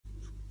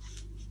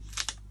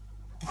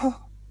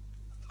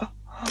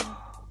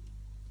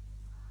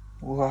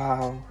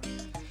Wow.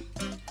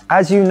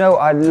 As you know,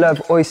 I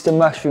love oyster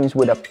mushrooms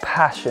with a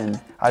passion.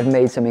 I've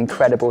made some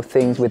incredible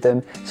things with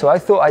them, so I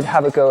thought I'd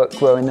have a go at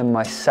growing them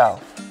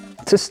myself.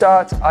 To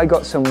start, I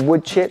got some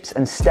wood chips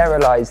and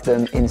sterilised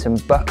them in some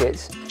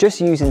buckets, just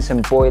using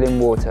some boiling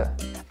water.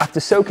 After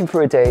soaking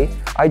for a day,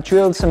 I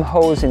drilled some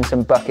holes in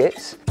some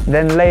buckets,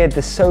 then layered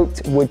the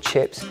soaked wood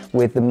chips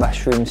with the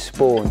mushroom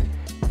spawn.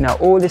 Now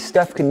all this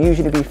stuff can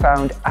usually be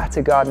found at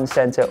a garden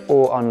centre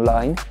or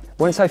online.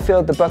 Once I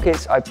filled the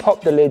buckets, I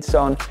popped the lids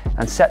on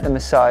and set them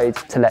aside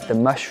to let the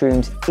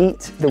mushrooms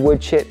eat the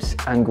wood chips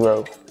and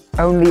grow.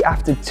 Only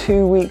after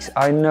 2 weeks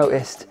I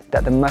noticed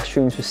that the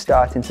mushrooms were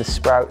starting to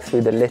sprout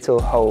through the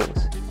little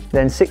holes.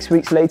 Then 6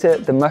 weeks later,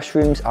 the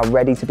mushrooms are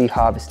ready to be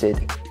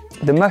harvested.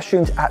 The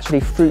mushrooms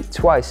actually fruit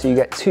twice, so you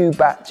get 2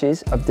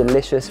 batches of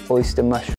delicious oyster mushrooms.